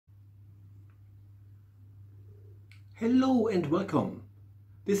Hello and welcome.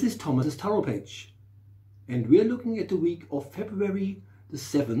 This is Thomas's Tarot page, and we are looking at the week of February the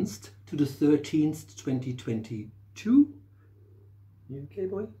 7th to the 13th, 2022. You okay,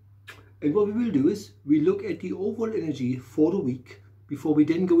 boy? And what we will do is we look at the overall energy for the week before we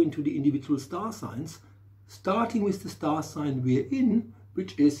then go into the individual star signs, starting with the star sign we're in,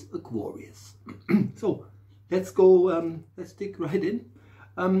 which is Aquarius. So let's go, let's dig right in.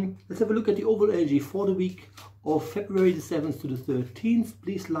 Let's have a look at the overall energy for the week of February the 7th to the 13th.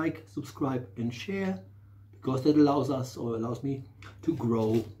 Please like, subscribe and share, because that allows us, or allows me, to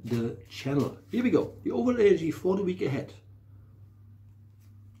grow the channel. Here we go. The overall energy for the week ahead.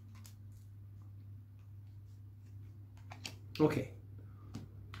 Okay.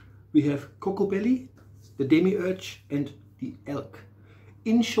 We have Coco Belly, the Demiurge and the Elk.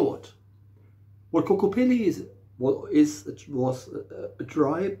 In short, what Coco Belly is, was a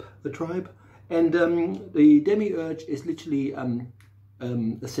tribe, and the Demiurge is literally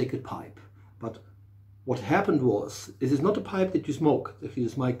a sacred pipe. But what happened was, this is not a pipe that you smoke. If you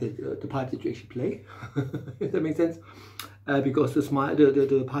smoke the pipe that you actually play, if that makes sense, because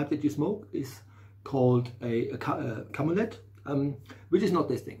the pipe that you smoke is called a camulet, which is not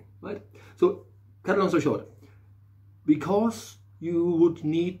this thing, right? So, cut a long story short, because you would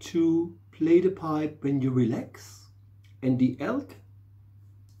need to play the pipe when you relax, and the elk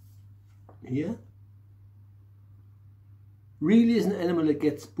here really is an animal that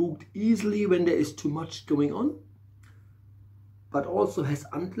gets spooked easily when there is too much going on, but also has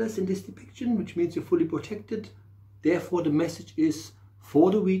antlers in this depiction, which means you're fully protected. Therefore, the message is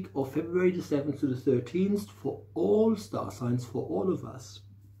for the week of February the 7th to the 13th, for all star signs, for all of us,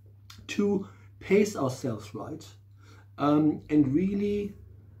 to pace ourselves right, and really,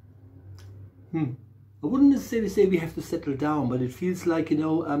 I wouldn't necessarily say we have to settle down, but it feels like, you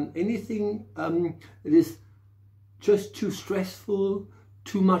know, anything that is just too stressful,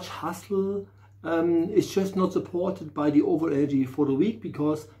 too much hustle, is just not supported by the overall energy for the week,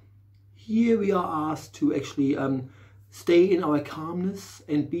 because here we are asked to actually stay in our calmness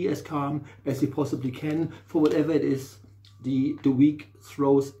and be as calm as we possibly can for whatever it is the week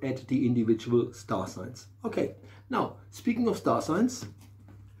throws at the individual star signs. Okay, now speaking of star signs,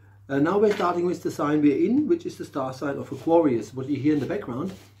 now we're starting with the sign we're in, which is the star sign of Aquarius. What you hear in the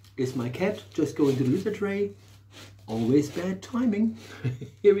background is my cat just going to the litter tray. Always bad timing.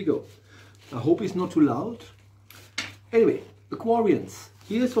 Here we go. I hope it's not too loud. Anyway, Aquarians,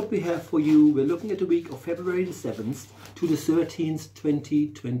 here's what we have for you. We're looking at the week of February the 7th to the 13th,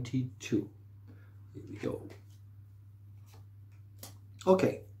 2022. Here we go.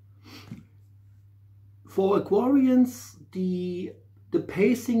 Okay. For Aquarians, the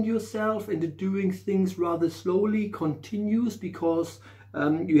pacing yourself and the doing things rather slowly continues, because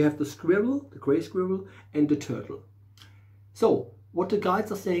you have the squirrel, the gray squirrel, and the turtle. So what the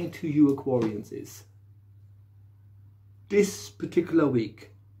guides are saying to you Aquarians is, this particular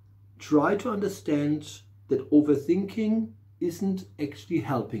week, try to understand that overthinking isn't actually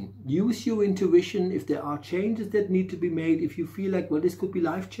helping. Use your intuition if there are changes that need to be made. If you feel like, well, this could be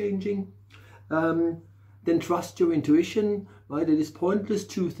life-changing, then trust your intuition, right? It is pointless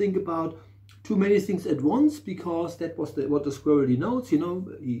to think about too many things at once, because that was what the squirrel denotes. You know,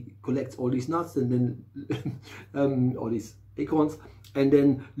 he collects all these nuts and then all these acorns, and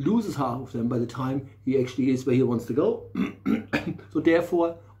then loses half of them by the time he actually is where he wants to go. So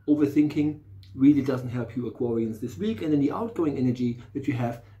therefore, overthinking really doesn't help you Aquarians this week. And then the outgoing energy that you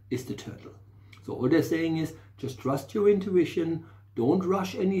have is the turtle. So all they're saying is, just trust your intuition. Don't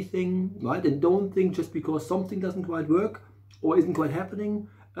rush anything, right? And don't think just because something doesn't quite work or isn't quite happening,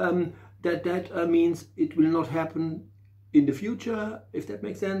 that means it will not happen in the future, if that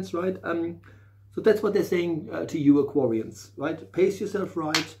makes sense, right? So that's what they're saying to you Aquarians, right? Pace yourself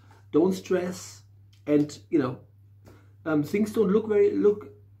right, don't stress, and you know, things don't look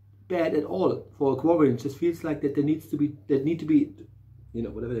bad at all for Aquarians. It just feels like that there need to be, you know,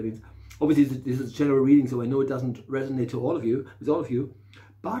 whatever that means. Obviously, this is a general reading, so I know it doesn't resonate to all of you,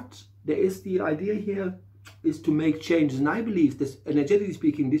 but there is the idea here is to make changes, and I believe this, energetically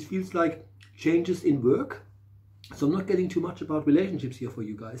speaking, this feels like changes in work. So I'm not getting too much about relationships here for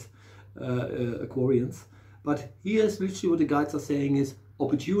you guys, Aquarians, but here's literally what the guides are saying is,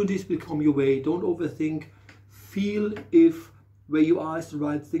 opportunities will come your way. Don't overthink. Feel if where you are is the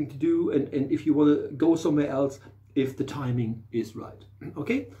right thing to do, and if you want to go somewhere else, if the timing is right.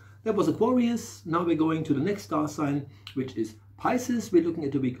 Okay, that was Aquarius. Now we're going to the next star sign, which is Pisces. We're looking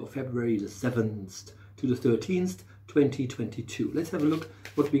at the week of February the 7th to the 13th, 2022. Let's have a look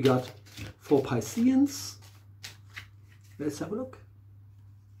what we got for Pisceans. Let's have a look.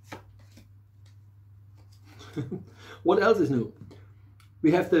 What else is new?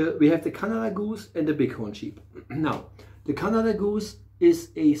 We have the Canada goose and the bighorn sheep. Now, the Canada goose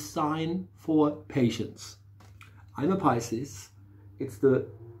is a sign for patience. I'm a Pisces. It's the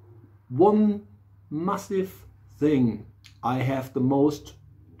one massive thing I have the most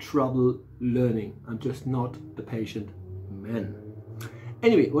trouble learning. I'm just not a patient man.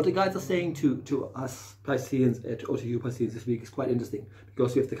 Anyway, what the guides are saying to us Pisceans, or to you Pisceans this week is quite interesting,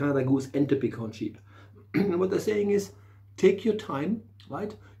 because we have the Canada goose and the bighorn sheep. What they're saying is, take your time,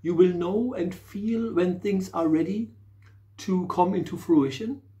 right? You will know and feel when things are ready to come into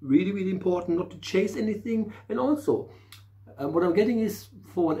fruition. Really, really important not to chase anything. And also, what I'm getting is,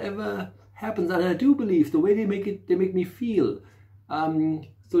 for whatever happens, and I do believe the way they make me feel.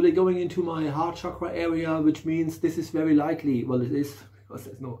 So they're going into my heart chakra area, which means this is very likely. Well, it is, because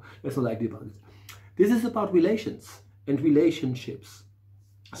there's no likely about it. This is about relations and relationships.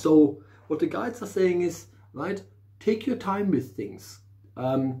 So what the guides are saying is, right, take your time with things.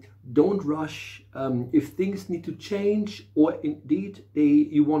 Don't rush. If things need to change, or indeed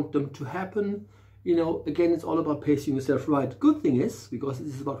you want them to happen, you know, again, it's all about pacing yourself right. Good thing is, because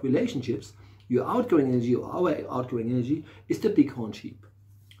this is about relationships, your outgoing energy, or our outgoing energy, is the bighorn sheep.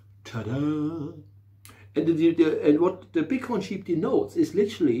 Ta-da! And what the bighorn sheep denotes is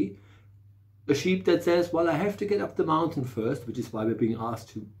literally a sheep that says, well, I have to get up the mountain first, which is why we're being asked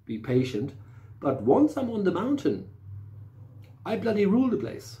to be patient. But once I'm on the mountain, I bloody rule the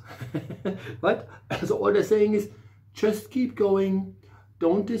place. Right? So all they're saying is, just keep going,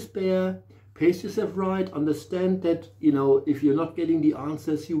 don't despair, pace yourself right, understand that, you know, if you're not getting the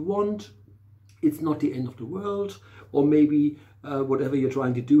answers you want, it's not the end of the world, or maybe whatever you're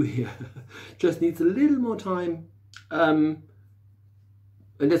trying to do here just needs a little more time. And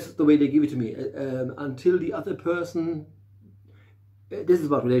that's the way they give it to me, until the other person, this is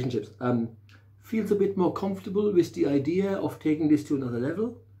about relationships, feels a bit more comfortable with the idea of taking this to another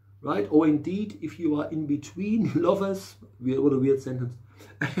level, right? Or indeed, if you are in between lovers, what a weird sentence.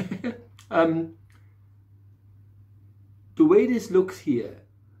 The way this looks here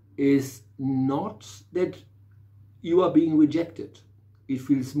is not that you are being rejected. It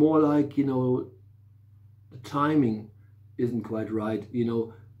feels more like, you know, the timing isn't quite right. You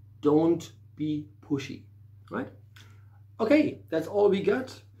know, don't be pushy, right? Okay, that's all we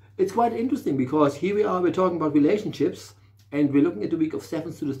got. It's quite interesting, because here we are, we're talking about relationships, and we're looking at the week of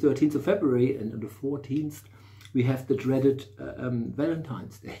 7th to the 13th of February, and on the 14th we have the dreaded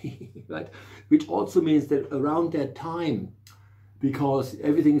Valentine's Day, right? Which also means that around that time, because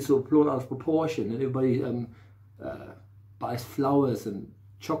everything is so blown out of proportion and everybody buys flowers and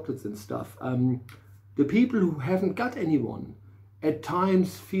chocolates and stuff, the people who haven't got anyone at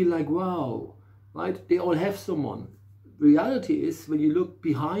times feel like, wow, right? They all have someone. Reality is, when you look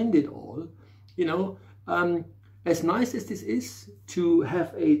behind it all, you know, as nice as this is to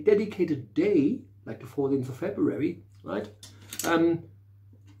have a dedicated day, like the 14th of February, right?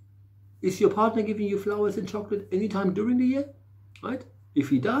 Is your partner giving you flowers and chocolate anytime during the year, right? If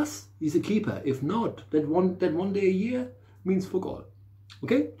he does, he's a keeper. If not, that one day a year means fuck all.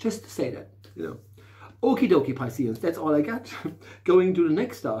 Okay, just to say that, you know. Okie dokie, Pisceans, that's all I got. Going to the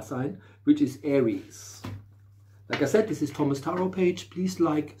next star sign, which is Aries. Like I said, this is Thomas Tarot page. Please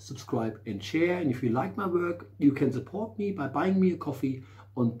like, subscribe and share. And if you like my work, you can support me by buying me a coffee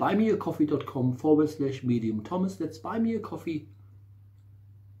on buymeacoffee.com/Medium Thomas. That's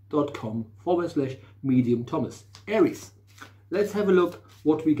buymeacoffee.com/Medium Thomas. Aries, let's have a look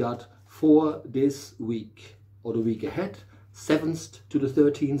what we got for this week, or the week ahead, 7th to the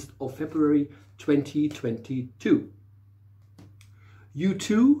 13th of February 2022. You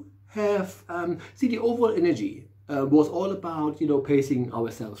too have, see, the overall energy was all about, you know, pacing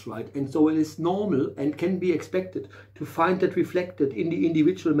ourselves, right? And so it is normal and can be expected to find that reflected in the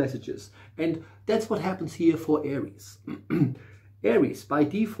individual messages. And that's what happens here for Aries. Aries, by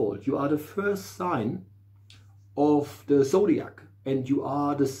default, you are the first sign of the zodiac, and you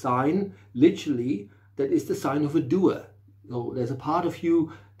are the sign, literally, that is the sign of a doer. So there's a part of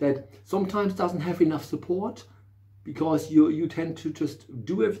you that sometimes doesn't have enough support, because you tend to just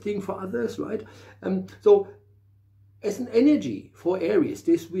do everything for others, right? So as an energy for Aries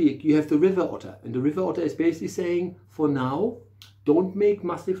this week, you have the river otter, and the river otter is basically saying, for now, don't make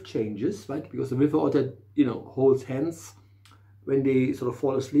massive changes, right? Because the river otter, you know, holds hands when they sort of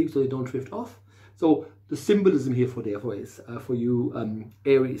fall asleep, so they don't drift off. So the symbolism here for therefore is for you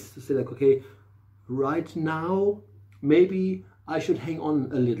Aries, to say like, okay, right now maybe I should hang on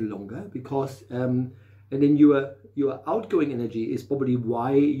a little longer, because and then your outgoing energy is probably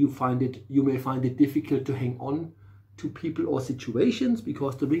why you may find it difficult to hang on to people or situations,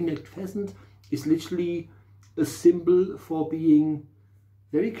 because the ring-necked pheasant is literally a symbol for being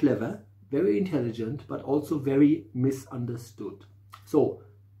very clever, very intelligent, but also very misunderstood. So,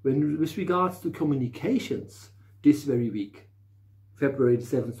 with regards to communications this very week, February the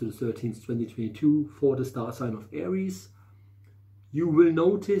 7th to the 13th, 2022, for the star sign of Aries, you will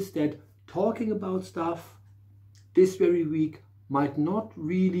notice that talking about stuff this very week might not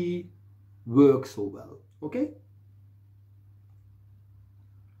really work so well, okay?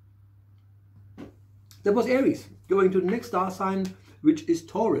 That was Aries. Going to the next star sign, which is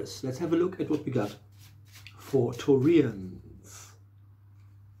Taurus. Let's have a look at what we got for Taurians.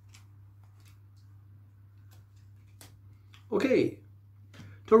 Okay,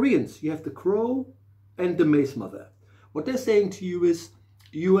 Taurians, you have the Crow and the Mace Mother. What they're saying to you is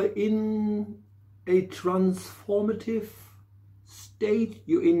you are in a transformative state,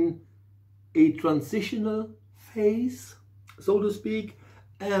 you're in a transitional phase, so to speak,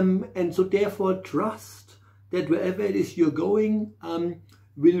 and so therefore trust that wherever it is you're going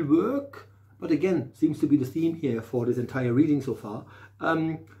will work. But again, seems to be the theme here for this entire reading so far.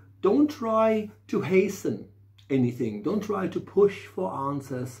 Don't try to hasten anything. Don't try to push for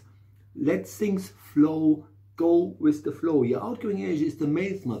answers. Let things flow. Go with the flow. Your outgoing energy is the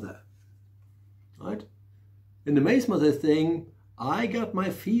Mace Mother, right? And the Mace Mother is saying, I got my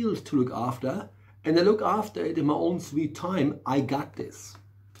field to look after, and I look after it in my own sweet time. I got this.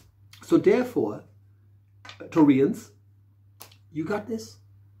 So therefore, Taurians, you got this,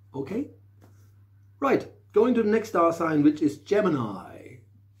 okay? Right, going to the next star sign, which is Gemini.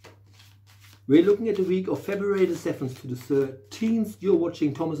 We're looking at the week of February the 7th to the 13th. You're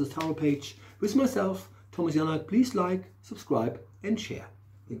watching Thomas's Tarot page with myself, Thomas Janak. Please like, subscribe and share.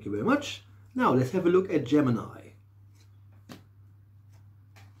 Thank you very much. Now let's have a look at Gemini.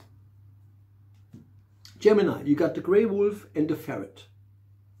 Gemini, you got the grey wolf and the ferret.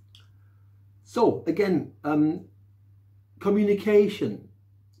 So again, communication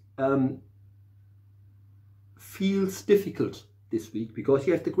feels difficult this week because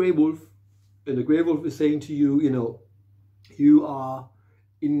you have the grey wolf, and the grey wolf is saying to you, you know, you are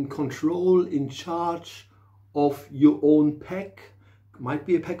in control, in charge of your own pack. Might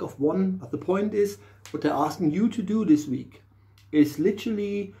be a pack of one, but the point is, what they're asking you to do this week is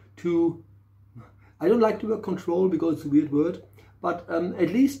literally to, I don't like the word control because it's a weird word, but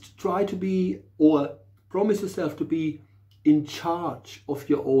at least try to be, or promise yourself to be in charge of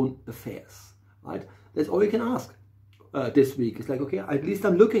your own affairs, right? That's all you can ask this week. It's like, okay, at least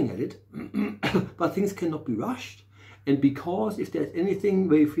I'm looking at it, but things cannot be rushed. And because if there's anything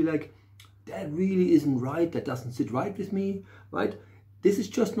where you feel like that really isn't right, that doesn't sit right with me, right? This is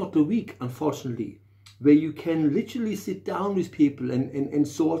just not the week, unfortunately, where you can literally sit down with people and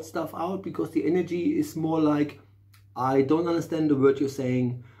sort stuff out, because the energy is more like, I don't understand the word you're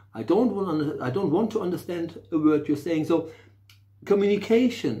saying. I don't want to understand a word you're saying. So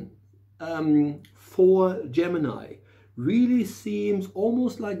communication for Gemini really seems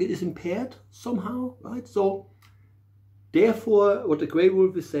almost like it is impaired somehow, right? So therefore, what the grey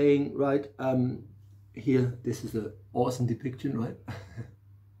wolf is saying, right, here, this is an awesome depiction, right?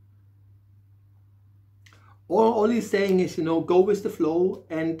 all he's saying is, you know, go with the flow,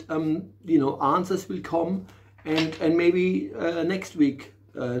 and you know, answers will come, and maybe next week,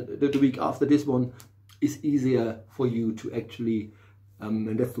 the week after this one, is easier for you to actually,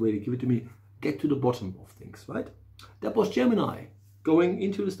 and that's the way they give it to me, get to the bottom of things, right? That was Gemini, going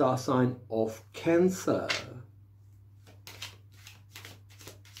into the star sign of Cancer.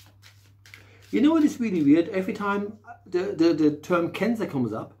 You know what is really weird? Every time the term Cancer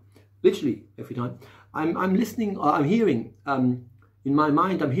comes up, literally every time, I'm listening, or I'm hearing, in my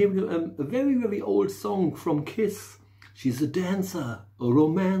mind, I'm hearing a very, very old song from Kiss. She's a dancer, a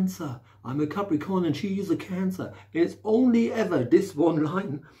romancer. I'm a Capricorn and she is a Cancer. And it's only ever this one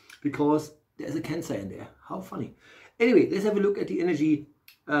line because there's a Cancer in there. How funny. Anyway, let's have a look at the energy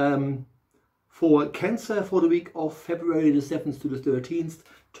for Cancer for the week of February the 7th to the 13th,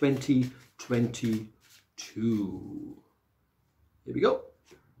 2022. Here we go.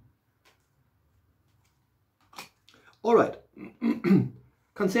 All right,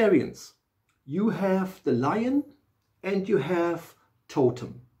 Cancerians, you have the Lion and you have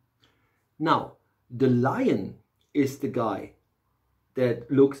Totem. Now, the Lion is the guy that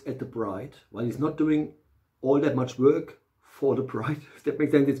looks at the bride while he's not doing all that much work for the bride. If that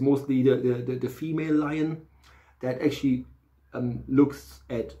makes sense, it's mostly the female lion that actually looks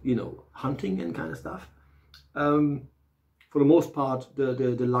at, you know, hunting and kind of stuff. For the most part,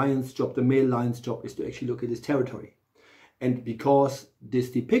 the lion's job, the male lion's job, is to actually look at his territory. And because this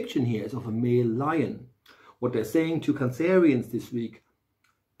depiction here is of a male lion, what they're saying to Cancerians this week,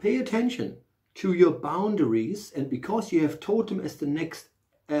 pay attention to your boundaries, and because you have totem as the next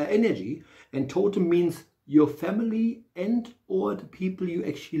energy, and totem means your family and or the people you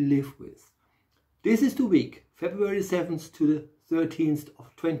actually live with. This is the week, February 7th to the 13th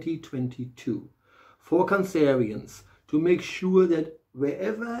of 2022, for Cancerians, to make sure that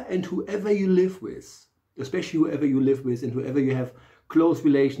wherever and whoever you live with, especially whoever you live with and whoever you have close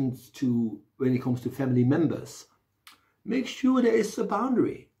relations to when it comes to family members, make sure there is a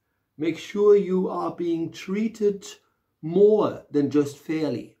boundary. Make sure you are being treated more than just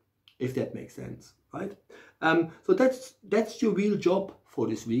fairly, if that makes sense, right? So that's your real job for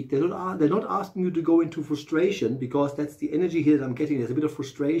this week. They're not asking you to go into frustration, because that's the energy here that I'm getting. There's a bit of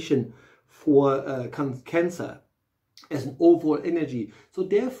frustration for Cancer as an overall energy. So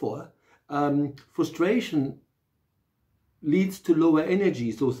therefore, frustration leads to lower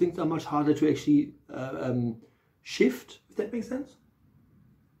energy. So things are much harder to actually shift, if that makes sense.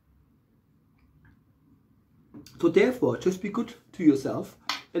 So therefore, just be good to yourself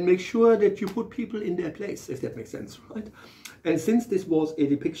and make sure that you put people in their place, if that makes sense, right? And since this was a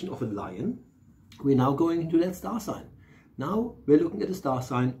depiction of a lion, we're now going into that star sign. Now we're looking at the star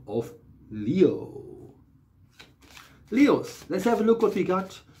sign of Leo. Leos, let's have a look what we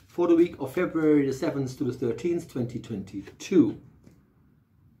got for the week of February the 7th to the 13th, 2022.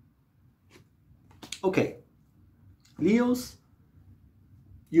 Okay, Leos,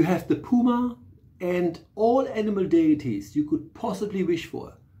 you have the Puma, and all animal deities you could possibly wish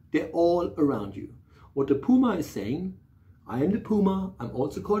for. They're all around you. What the Puma is saying, I am the Puma, I'm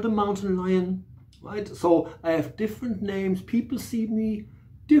also called a mountain lion, right? So I have different names, people see me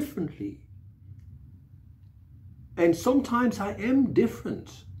differently. And sometimes I am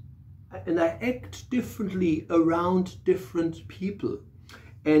different, and I act differently around different people.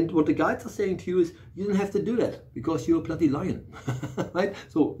 And what the guides are saying to you is, you don't have to do that, because you're a bloody lion, right?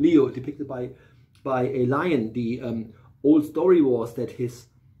 So Leo, depicted by a lion. The old story was that his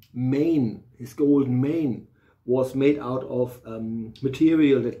mane, his golden mane, was made out of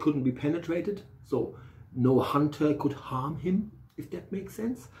material that couldn't be penetrated, so no hunter could harm him, if that makes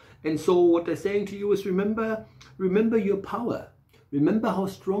sense. And so what they're saying to you is, remember your power, remember how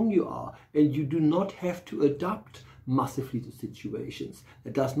strong you are, and you do not have to adapt massively to situations.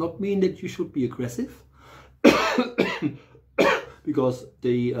 That does not mean that you should be aggressive, because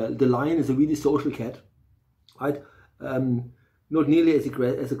the lion is a really social cat, right? Not nearly as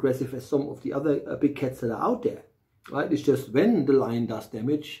aggressive as some of the other big cats that are out there, right? It's just when the lion does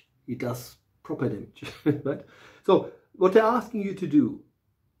damage, he does proper damage, right? So what they're asking you to do,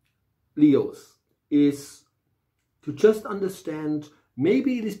 Leos, is to just understand,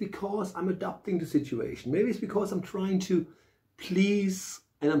 maybe it is because I'm adapting the situation, maybe it's because I'm trying to please,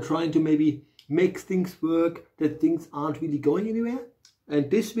 and I'm trying to maybe make things work, that things aren't really going anywhere. And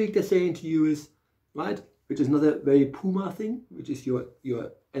this week they're saying to you is, right, which is another very Puma thing, which is your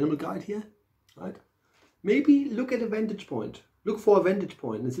animal guide here, right? Maybe look at a vantage point, look for a vantage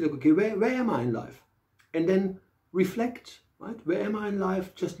point and say, look, okay, where am I in life? And then reflect, right? Where am I in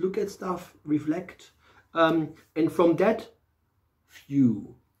life? Just look at stuff, reflect. And from that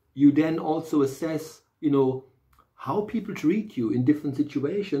view, you then also assess, how people treat you in different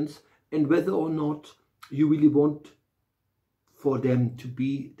situations, and whether or not you really want for them to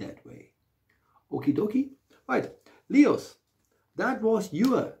be that way. Okie dokie. Right, Leos, that was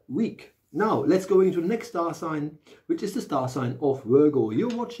your week. Now let's go into the next star sign, which is the star sign of Virgo.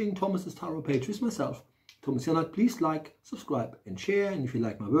 You're watching Thomas's Tarot page with myself, Thomas Janat. Please like, subscribe and share. And if you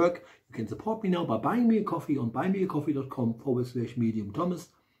like my work, you can support me now by buying me a coffee on buymeacoffee.com/Medium Thomas.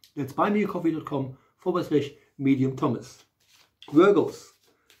 That's buymeacoffee.com/Medium Thomas. Virgos,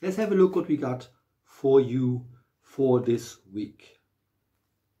 let's have a look what we got for you for this week.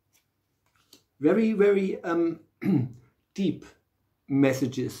 Very, very deep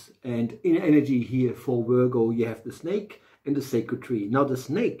messages and inner energy here for Virgo. You have the snake and the sacred tree. Now the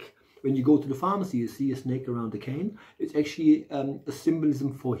snake, when you go to the pharmacy, you see a snake around the cane. It's actually a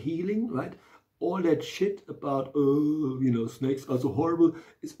symbolism for healing, right? All that shit about, snakes are so horrible.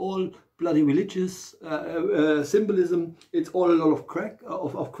 It's all bloody religious symbolism. It's all a lot of crap,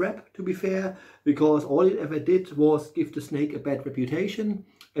 to be fair, because all it ever did was give the snake a bad reputation.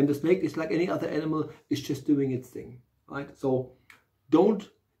 And the snake is like any other animal, it's just doing its thing, right? So don't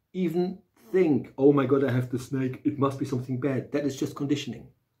even think, oh my God, I have the snake, it must be something bad. That is just conditioning,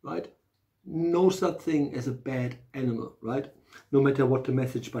 right? No such thing as a bad animal, right? No matter what the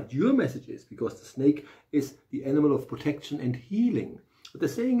message, but your message is, because the snake is the animal of protection and healing. What they're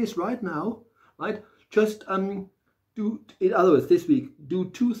saying is right now, right, just do, in other words, this week, do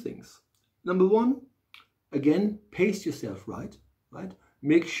two things. Number one, again, pace yourself right?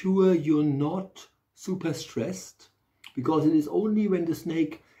 make sure you're not super stressed, because it is only when the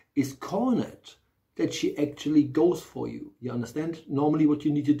snake is cornered that she actually goes for you. You understand? Normally what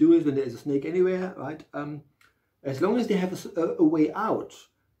you need to do is, when there's a snake anywhere, right, as long as they have a way out,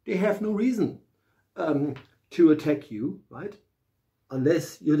 they have no reason to attack you, right?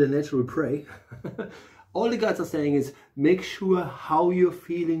 Unless you're the natural prey. All the guides are saying is, make sure how you're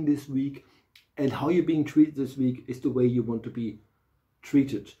feeling this week and how you're being treated this week is the way you want to be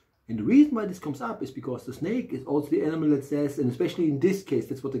treated. And the reason why this comes up is because the snake is also the animal that says, and especially in this case,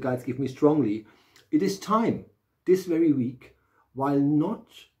 that's what the guides give me strongly, it is time this very week, while not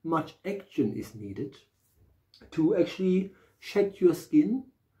much action is needed, to actually shed your skin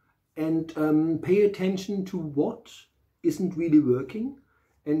and pay attention to what isn't really working,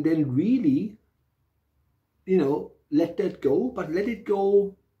 and then really, you know, let that go, but let it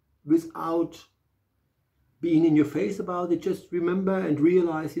go without being in your face about it. Just remember and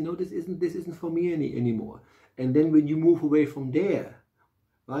realize, you know, this isn't for me anymore. And then when you move away from there,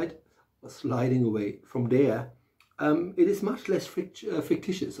 right, or sliding away from there, it is much less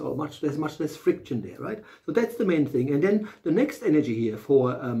fictitious, or much less friction there, right? So that's the main thing. And then the next energy here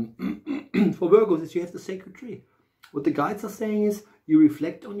for for Virgos is you have the sacred tree. What the guides are saying is, you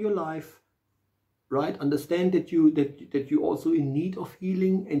reflect on your life, right? Understand that you also in need of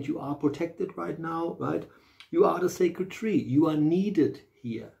healing, and you are protected right now, right? You are the sacred tree. You are needed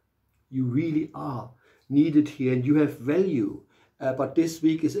here. You really are needed here, and you have value. But this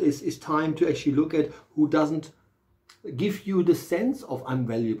week is time to actually look at who doesn't give you the sense of I'm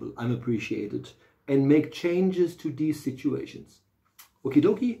valuable, I'm appreciated, and make changes to these situations. Okie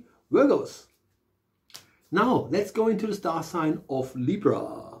dokie, Virgos. Now, let's go into the star sign of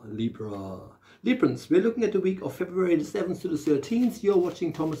Libra. Librans, we're looking at the week of February the 7th to the 13th. You're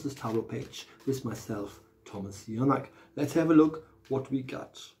watching Thomas's tarot page with myself, Thomas Jonak. Let's have a look what we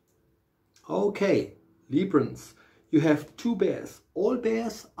got. Okay, Librans, you have two bears. All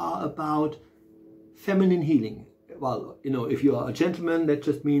bears are about feminine healing. Well, you know, if you are a gentleman, that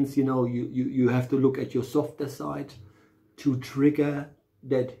just means, you know, you have to look at your softer side to trigger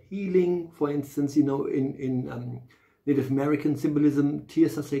that healing. For instance, you know, in Native American symbolism,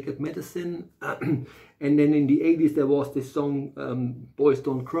 tears are sacred medicine. And then in the 80s, there was this song, Boys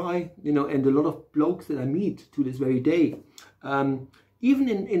Don't Cry, you know, and a lot of blokes that I meet to this very day, even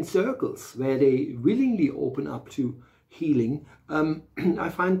in circles where they willingly open up to healing, I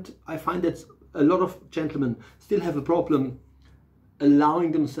find that a lot of gentlemen still have a problem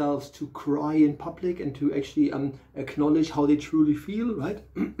allowing themselves to cry in public and to actually acknowledge how they truly feel, right?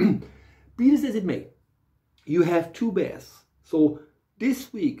 Be this as it may, you have two bears. So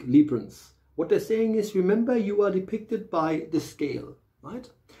this week, Librans, what they're saying is, remember, you are depicted by the scale, right?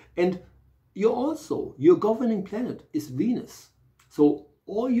 And your governing planet is Venus. So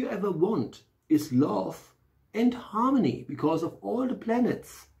all you ever want is love and harmony, because of all the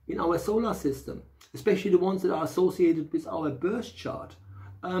planets in our solar system, especially the ones that are associated with our birth chart.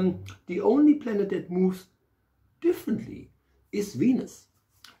 The only planet that moves differently is Venus.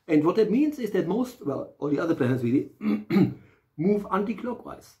 And what that means is that all the other planets really move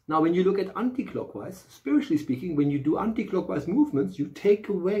anti-clockwise. Now, when you look at anti-clockwise, spiritually speaking, when you do anti-clockwise movements, you take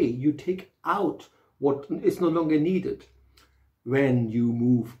out what is no longer needed. When you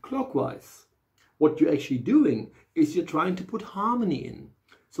move clockwise, what you're actually doing is you're trying to put harmony in.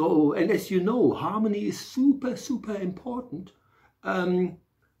 So, and as you know, harmony is super, super important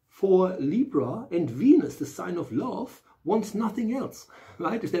for Libra, and Venus, the sign of love, wants nothing else,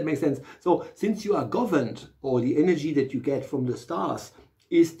 right? If that makes sense. So since you are governed, or the energy that you get from the stars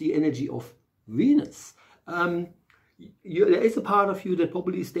is the energy of Venus, there is a part of you that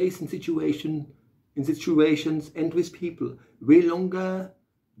probably stays in situations and with people way longer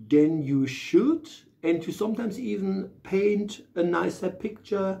than you should, and to sometimes even paint a nicer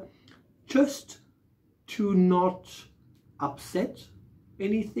picture just to not upset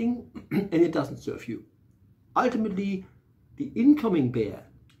anything, and it doesn't serve you. Ultimately, the incoming bear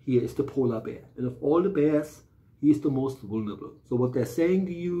here is the polar bear, and of all the bears, he is the most vulnerable. So what they're saying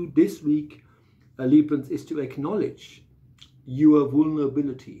to you this week, Librans, is to acknowledge your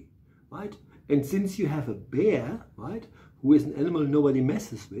vulnerability, right? And since you have a bear, right, who is an animal nobody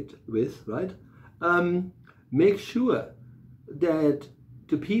messes with, right, make sure that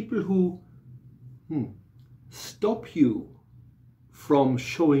the people who stop you from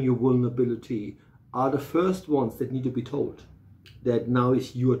showing your vulnerability are the first ones that need to be told that now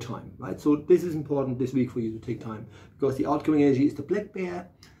is your time, right? So this is important this week for you to take time, because the outgoing energy is the black bear.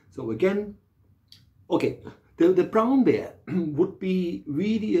 So again, okay, the brown bear would be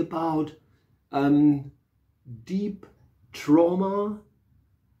really about deep trauma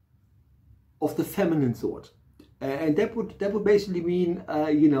of the feminine sort. And that would basically mean,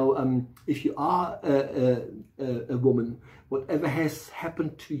 you know, if you are a woman, whatever has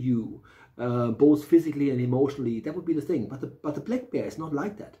happened to you, both physically and emotionally, that would be the thing. But the black bear is not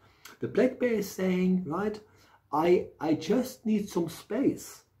like that. The black bear is saying, right, I just need some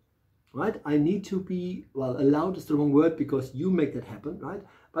space, right? I need to be, well, allowed is the wrong word because you make that happen, right?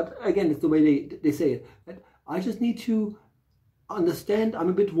 But again, it's the way they say it. Right? I just need to understand I'm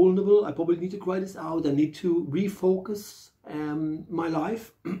a bit vulnerable. I probably need to cry this out. I need to refocus my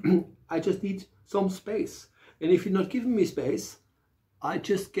life. I just need some space. And if you're not giving me space, I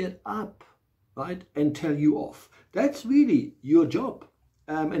just get up, right, and tell you off. That's really your job.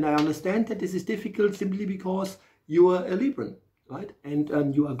 And I understand that this is difficult simply because you are a Libran, right?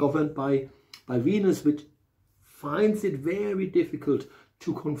 And you are governed by Venus, which finds it very difficult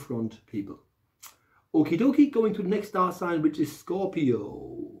to confront people. Okie dokie, going to the next star sign, which is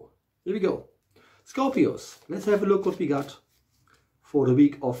Scorpio. Here we go. Scorpios, let's have a look what we got for the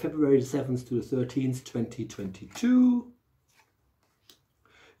week of February the 7th to the 13th, 2022.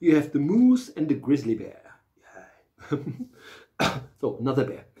 You have the moose and the grizzly bear. Yeah. So, another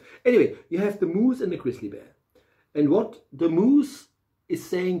bear. Anyway, you have the moose and the grizzly bear. And what the moose is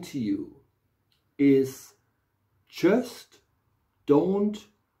saying to you is just don't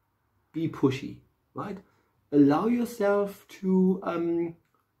be pushy, right? Allow yourself to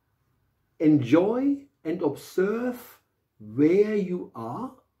enjoy and observe where you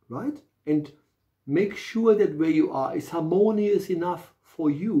are, right? And make sure that where you are is harmonious enough for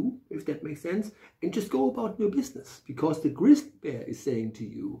you, if that makes sense, and just go about your business. Because the grizzly bear is saying to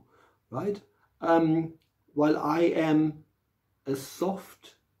you, right, while I am a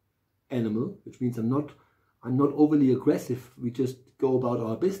soft animal, which means I'm not overly aggressive, we just go about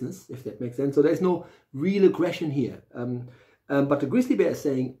our business, if that makes sense. So there's no real aggression here. But the grizzly bear is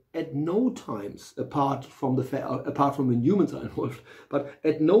saying, at no times, apart from when humans are involved, but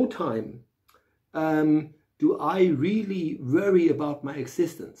at no time do I really worry about my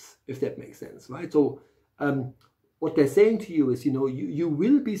existence, if that makes sense, right? So what they're saying to you is, you know, you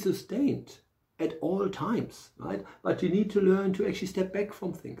will be sustained at all times, right? But you need to learn to actually step back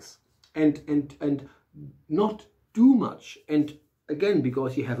from things and not do much. And again,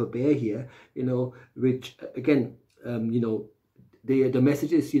 because you have a bear here, you know, which again, you know, the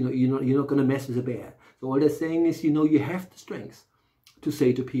message is, you know, you're not going to mess with a bear. So all they're saying is, you know, you have the strength to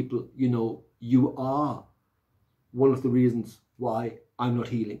say to people, you know, you are one of the reasons why I'm not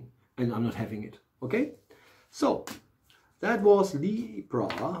healing and I'm not having it. Okay, so that was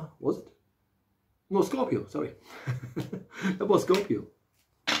Libra, was it? No, Scorpio, sorry. That was Scorpio.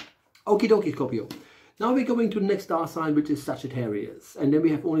 Okie dokie, Scorpio. Now we're going to the next star sign, which is Sagittarius. And then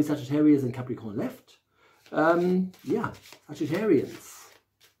we have only Sagittarius and Capricorn left. Yeah, Sagittarians.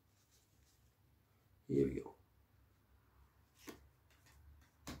 Here we go.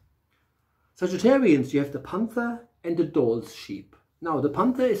 Sagittarians, you have the panther and the doll's sheep. Now, the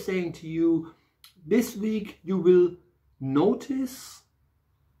panther is saying to you, this week you will notice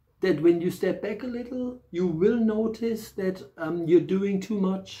that when you step back a little, you will notice that you're doing too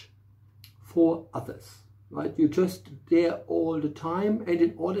much for others, right? You're just there all the time, and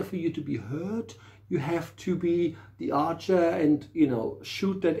in order for you to be heard, you have to be the archer and, you know,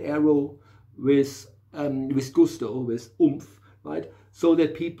 shoot that arrow with gusto, with oomph, right? So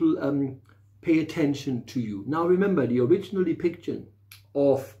that people pay attention to you. Now remember, the original depiction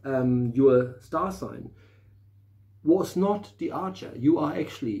of your star sign was not the archer. You are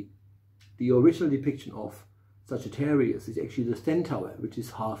actually, the original depiction of Sagittarius is actually the centaur, which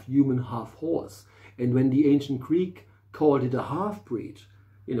is half human, half horse. And when the ancient Greek called it a half-breed,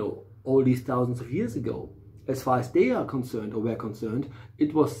 you know, all these thousands of years ago, as far as they are concerned or were concerned,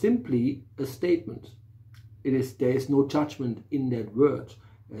 it was simply a statement. There is no judgment in that word.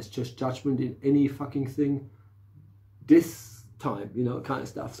 There's just judgment in any fucking thing this time, you know, kind of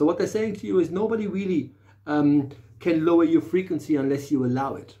stuff. So what they're saying to you is nobody really can lower your frequency unless you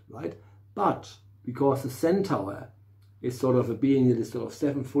allow it, right? But because the centaur is sort of a being that is sort of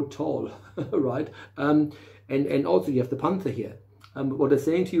 7 foot tall, right? And also you have the panther here. What they're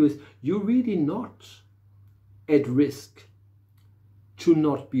saying to you is you're really not at risk to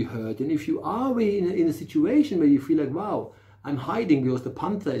not be heard. And if you are in a situation where you feel like, wow, I'm hiding, because the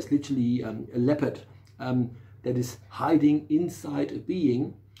panther is literally a leopard that is hiding inside a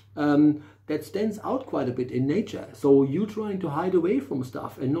being that stands out quite a bit in nature. So you trying to hide away from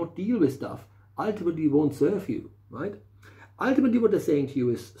stuff and not deal with stuff ultimately won't serve you, right? Ultimately what they're saying to you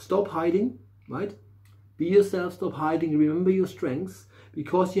is stop hiding, right? Be yourself, stop hiding, remember your strengths,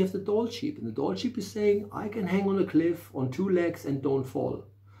 because you have the doll sheep. And the doll sheep is saying, I can hang on a cliff on 2 legs and don't fall.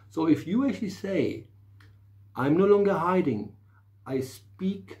 So if you actually say, I'm no longer hiding, I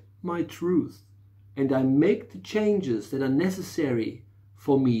speak my truth, and I make the changes that are necessary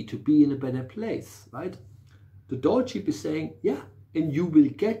for me to be in a better place, right? The Dollship is saying, yeah, and you will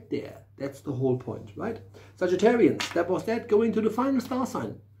get there. That's the whole point, right? Sagittarians, that was that. Going to the final star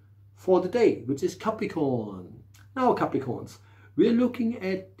sign for the day, which is Capricorn. Now, Capricorns, we're looking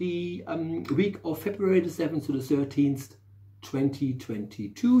at the week of February the 7th to the 13th,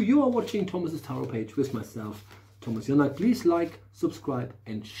 2022. You are watching Thomas's Tarot page with myself, Thomas Jannak. Please like, subscribe,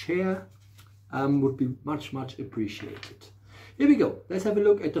 and share. Would be much, much appreciated. Here we go. Let's have a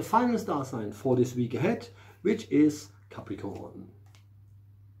look at the final star sign for this week ahead, which is Capricorn.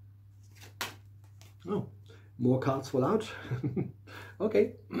 Oh, more cards fall out.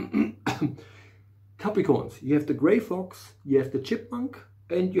 Okay. Capricorns, you have the grey fox, you have the chipmunk,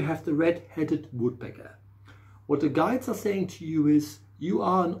 and you have the red-headed woodpecker. What the guides are saying to you is, you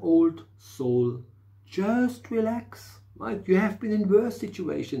are an old soul. Just relax, right? You have been in worse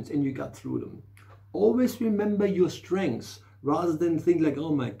situations and you got through them. Always remember your strengths rather than think like,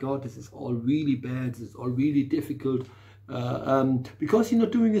 oh my God, this is all really bad, this is all really difficult, because you're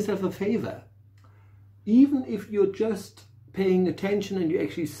not doing yourself a favor. Even if you're just paying attention and you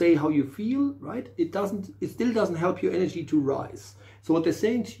actually say how you feel, right? It still doesn't help your energy to rise. So what they're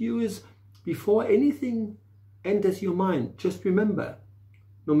saying to you is, before anything enters your mind, just remember,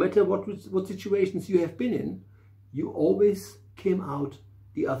 no matter what situations you have been in, you always came out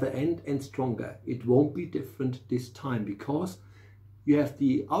the other end and stronger. It won't be different this time, because you have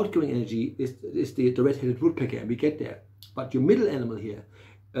the outgoing energy is the red-headed woodpecker, and we get there. But your middle animal here,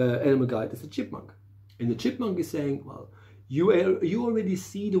 animal guide, is the chipmunk. And the chipmunk is saying, well, you already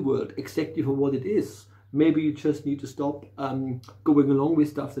see the world exactly for what it is. Maybe you just need to stop going along with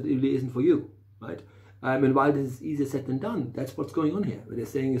stuff that really isn't for you, right? And while this is easier said than done, that's what's going on here. What they're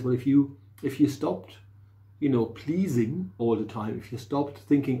saying is, well, if you stopped, pleasing all the time, if you stopped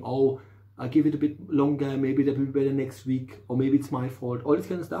thinking, oh, I'll give it a bit longer, maybe that will be better next week, or maybe it's my fault, all this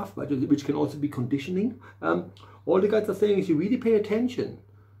kind of stuff, right? Which can also be conditioning. All the guys are saying is, you really pay attention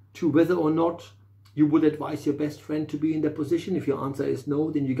to whether or not you would advise your best friend to be in that position. If your answer is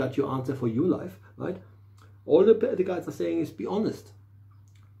no, then you got your answer for your life, right? All the guys are saying is, be honest.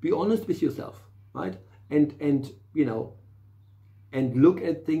 Be honest with yourself, right? And look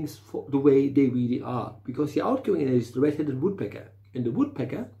at things for the way they really are. Because the outgoing energy is the red-headed woodpecker. And the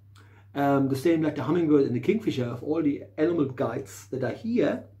woodpecker, the same like the hummingbird and the kingfisher, of all the animal guides that are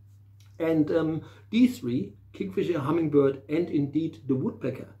here. And these three, kingfisher, hummingbird, and indeed the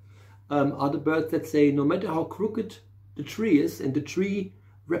woodpecker, are the birds that say, no matter how crooked the tree is, and the tree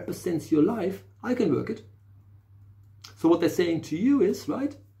represents your life, I can work it. So what they're saying to you is,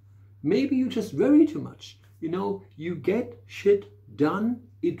 right, maybe you just worry too much. You get shit done,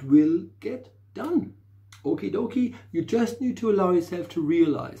 it will get done. Okie dokie, you just need to allow yourself to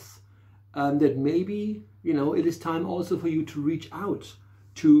realize that maybe, it is time also for you to reach out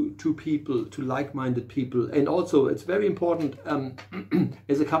to people, to like-minded people. And also, it's very important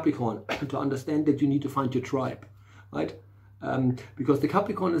as a Capricorn to understand that you need to find your tribe, right? Because the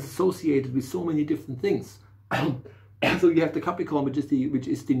Capricorn is associated with so many different things. So you have the Capricorn, which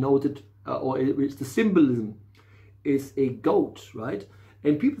is denoted, which the symbolism is a goat, right?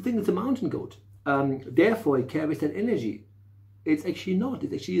 And people think it's a mountain goat. Therefore, it carries that energy. It's actually not.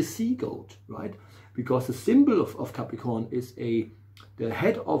 It's actually a sea goat, right? Because the symbol of Capricorn is the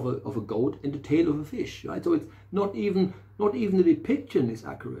head of a goat and the tail of a fish, right? So it's not even the depiction is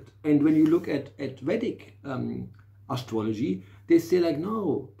accurate. And when you look at Vedic astrology, they say like,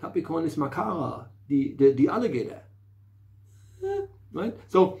 no, Capricorn is Makara, the alligator, right?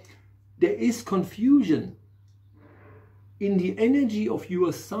 So there is confusion in the energy of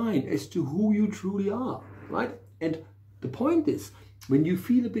your sign as to who you truly are, right? And the point is, when you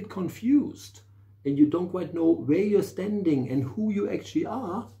feel a bit confused and you don't quite know where you're standing and who you actually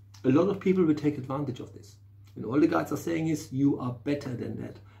are, a lot of people will take advantage of this. And all the guides are saying is, you are better than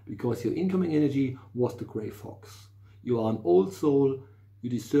that, because your incoming energy was the grey fox. You are an old soul, you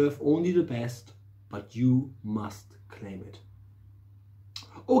deserve only the best, but you must claim it.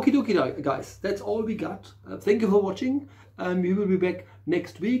 Okie dokie, guys, that's all we got. Thank you for watching. We will be back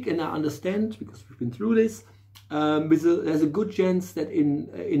next week, and I understand, because we've been through this, there's a good chance that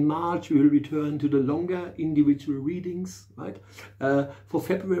in March we will return to the longer individual readings, right? For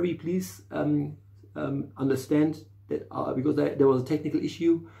February, please understand that because there was a technical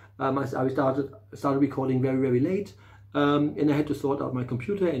issue, I started recording very, very late. And I had to sort out my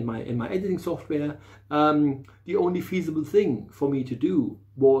computer and my editing software. The only feasible thing for me to do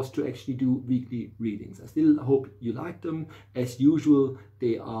was to actually do weekly readings. I still hope you like them. As usual,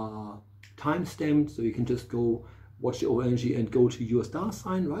 they are time-stamped, so you can just go watch the overall energy and go to your star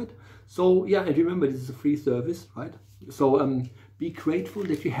sign, right? So yeah, and remember, this is a free service, right? So be grateful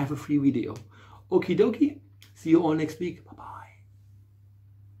that you have a free video. Okie dokie. See you all next week. Bye-bye.